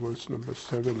Verse number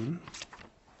 7,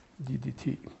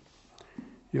 didhiti.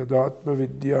 Yadatma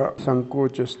vidya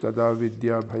sankochas tada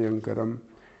vidya bhayankaram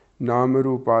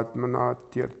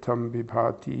namarupatmanatyartham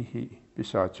vibhatihi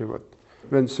pisachavat.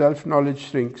 When self-knowledge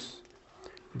shrinks,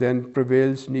 then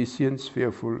prevails nescience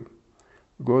fearful,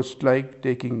 ghost-like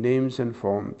taking names and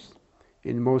forms,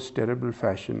 in most terrible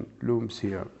fashion looms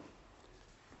here.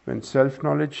 When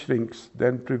self-knowledge shrinks,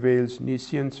 then prevails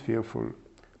nescience fearful,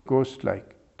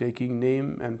 ghost-like, taking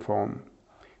name and form,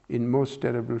 in most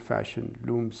terrible fashion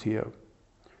looms here.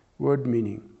 Word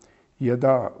meaning: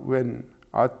 Yada, when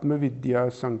Atmavidya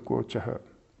sankochaha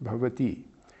bhavati,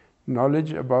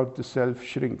 knowledge about the self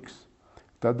shrinks,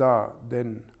 tada,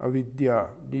 then avidya,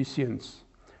 nescience,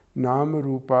 nama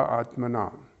rupa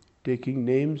atmana, taking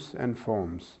names and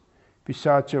forms,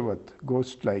 pisachavat,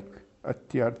 ghost-like,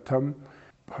 atyartham,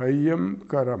 bhayam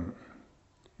karam,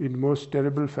 in most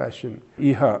terrible fashion,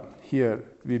 iha, here,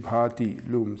 vibhati,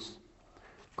 looms.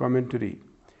 Commentary.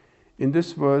 In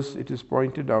this verse, it is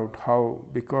pointed out how,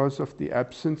 because of the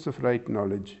absence of right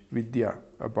knowledge, vidya,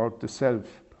 about the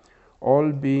self,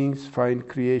 all beings find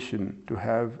creation to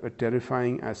have a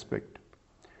terrifying aspect.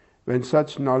 When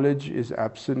such knowledge is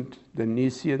absent, the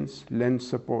nescience lends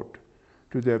support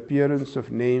to the appearance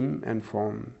of name and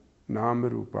form, nama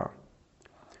rupa.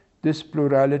 This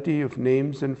plurality of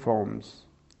names and forms,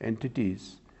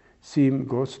 entities, seem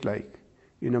ghost-like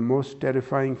in a most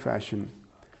terrifying fashion,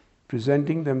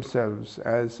 presenting themselves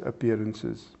as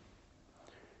appearances.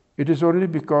 It is only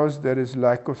because there is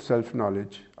lack of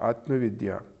self-knowledge,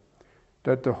 Atmavidya,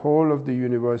 that the whole of the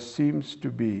universe seems to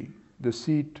be the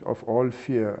seat of all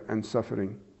fear and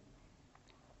suffering.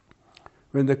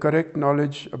 When the correct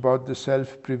knowledge about the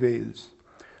self prevails,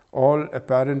 all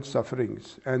apparent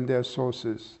sufferings and their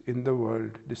sources in the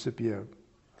world disappear.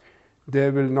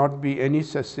 There will not be any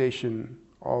cessation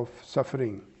of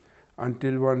suffering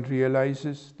until one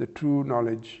realizes the true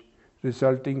knowledge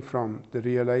resulting from the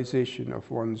realization of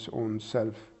one's own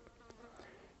self.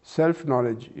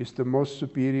 Self-knowledge is the most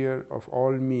superior of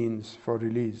all means for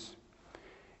release.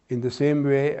 In the same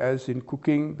way as in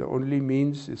cooking the only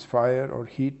means is fire or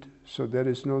heat, so there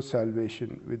is no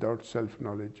salvation without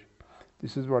self-knowledge.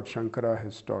 This is what Shankara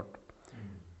has taught.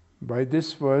 By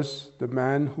this verse, the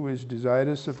man who is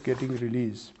desirous of getting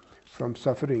release from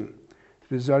suffering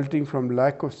resulting from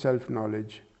lack of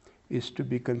self-knowledge is to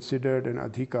be considered an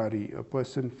adhikari, a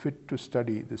person fit to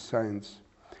study this science,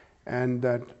 and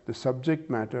that the subject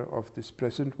matter of this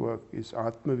present work is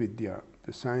Atmavidya,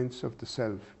 the science of the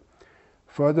self.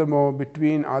 Furthermore,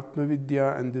 between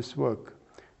Atmavidya and this work,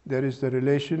 there is the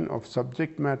relation of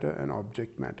subject matter and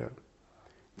object matter.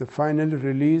 The final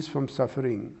release from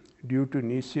suffering due to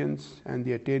nescience and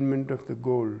the attainment of the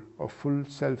goal of full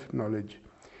self-knowledge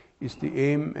is the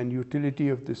aim and utility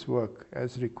of this work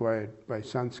as required by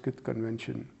Sanskrit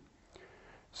convention.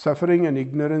 Suffering and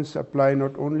ignorance apply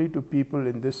not only to people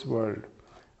in this world,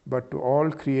 but to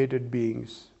all created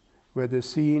beings, whether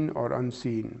seen or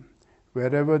unseen,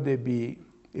 wherever they be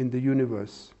in the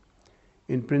universe.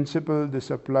 In principle, this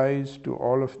applies to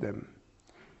all of them.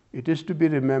 It is to be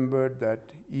remembered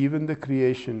that even the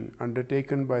creation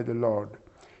undertaken by the Lord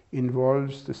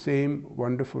involves the same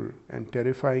wonderful and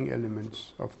terrifying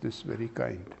elements of this very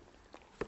kind.